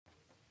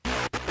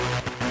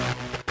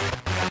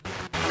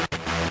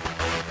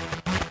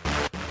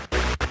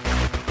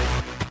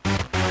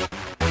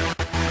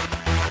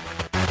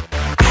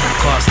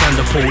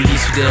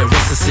police with their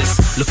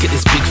restlessness. Look at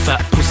this big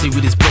fat pussy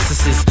with his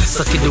breastises,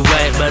 sucking the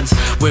white man's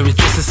wearing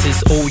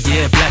dresses. Oh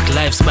yeah, black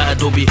lives matter,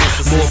 don't be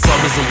more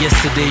problems than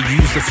yesterday.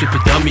 Use the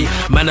flipping dummy.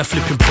 Man, I'm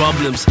flipping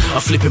problems,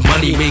 I'm flipping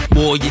money. Make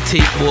more, you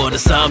take more,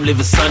 that's how I'm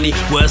living sunny.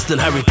 Worse than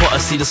Harry Potter,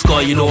 see the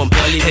scar, you know I'm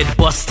gully. Head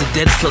busted,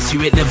 dead sluts,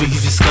 you ain't never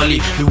use your scully.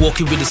 Me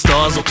walking with the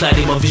stars, or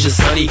clouding my vision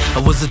sunny. I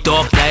was a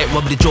dark night,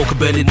 rob the joker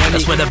burning money.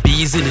 That's when I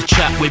bees in the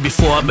trap, way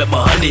before I met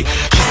my honey.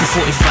 She's the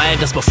 45,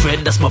 that's my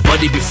friend, that's my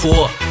buddy.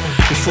 Before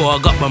I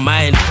got my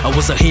mind, I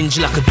was a hinge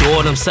like a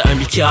door, and I'm something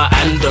you can't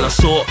handle. I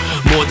saw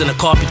more than a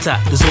carpenter,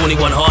 there's only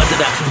one harder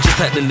that. Just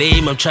like the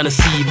name, I'm trying to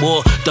see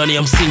more. Donny,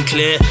 I'm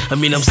Sinclair, I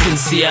mean I'm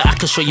sincere. I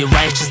can show you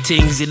righteous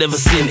things you never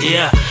seen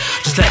here.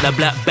 Just like that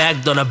black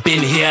bag done, I've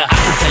been here. I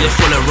can tell it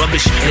full of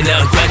rubbish, and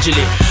now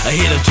gradually I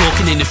hear them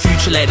talking in the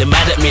future like they're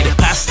mad at me. The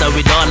pasta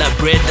with all that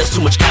bread, that's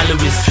too much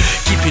calories.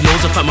 Keep your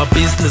nose up at my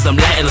business, I'm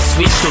lighting a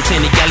switch. Don't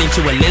turn the gal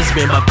into a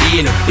lesbian by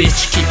being a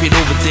bitch. Keep it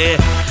over there,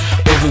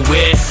 over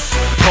where?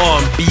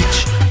 Palm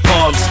Beach,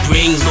 Palm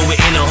Springs. No, we're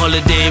in a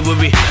holiday where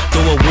we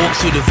though I walk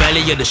through the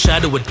valley of the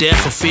shadow of death.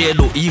 I fear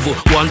no evil.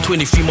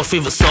 123, my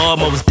favorite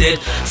psalm, I was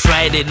dead.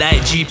 Friday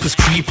night, Jeepers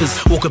Creepers.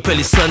 Woke up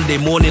early Sunday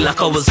morning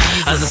like I was.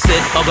 As I said,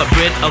 I got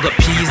bread, I got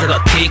peas, I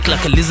got cake.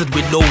 Like a lizard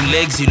with no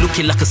legs, you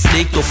looking like a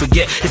snake. Don't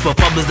forget, if my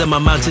problems then my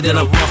mountain, then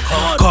I rock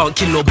hard. Can't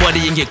kill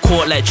nobody and get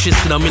caught like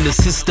Tristan. I'm in the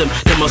system,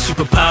 then my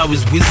superpower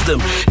is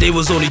wisdom. They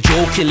was only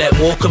joking like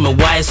Walker and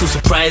why so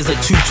surprised that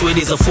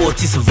 220s and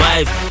 40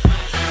 survive.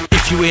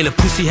 If you ain't a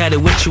pussy, how they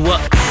wet you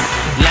up?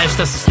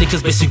 Lifestyle's some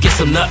Snickers, best you get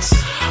some nuts.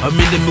 I'm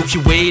in the Milky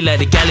Way like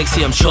the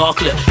galaxy, I'm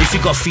chocolate. If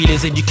you got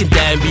feelings then you can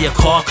die and be a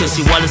carcass.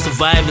 You wanna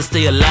survive and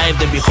stay alive,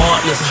 then be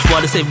heartless.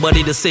 Wanna save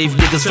money to save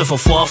niggas fell for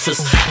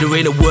forfeits. There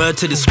ain't a word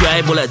to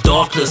describe all that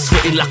darkness.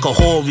 Sweating like a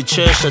whore in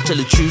church, I tell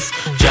the truth,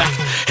 Jack.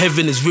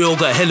 Heaven is real,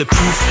 got hella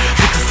proof.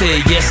 Quick to say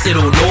yes, they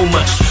don't know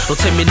much. Don't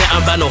tell me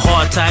nothing about no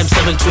hard time.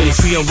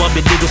 723, I'm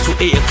robbing niggas till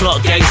 8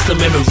 o'clock, gangster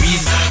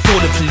memories.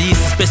 Told the police,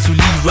 it's best you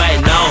leave right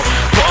now.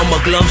 Put on my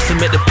gloves to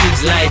make the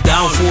pigs lie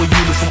down. 4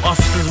 uniform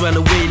officers ran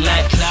away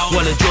like clowns.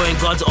 Wanna join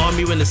God's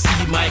army when they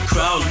see my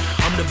crown.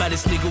 I'm the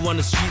baddest nigga on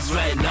the streets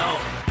right now.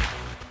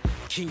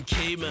 King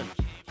Cayman.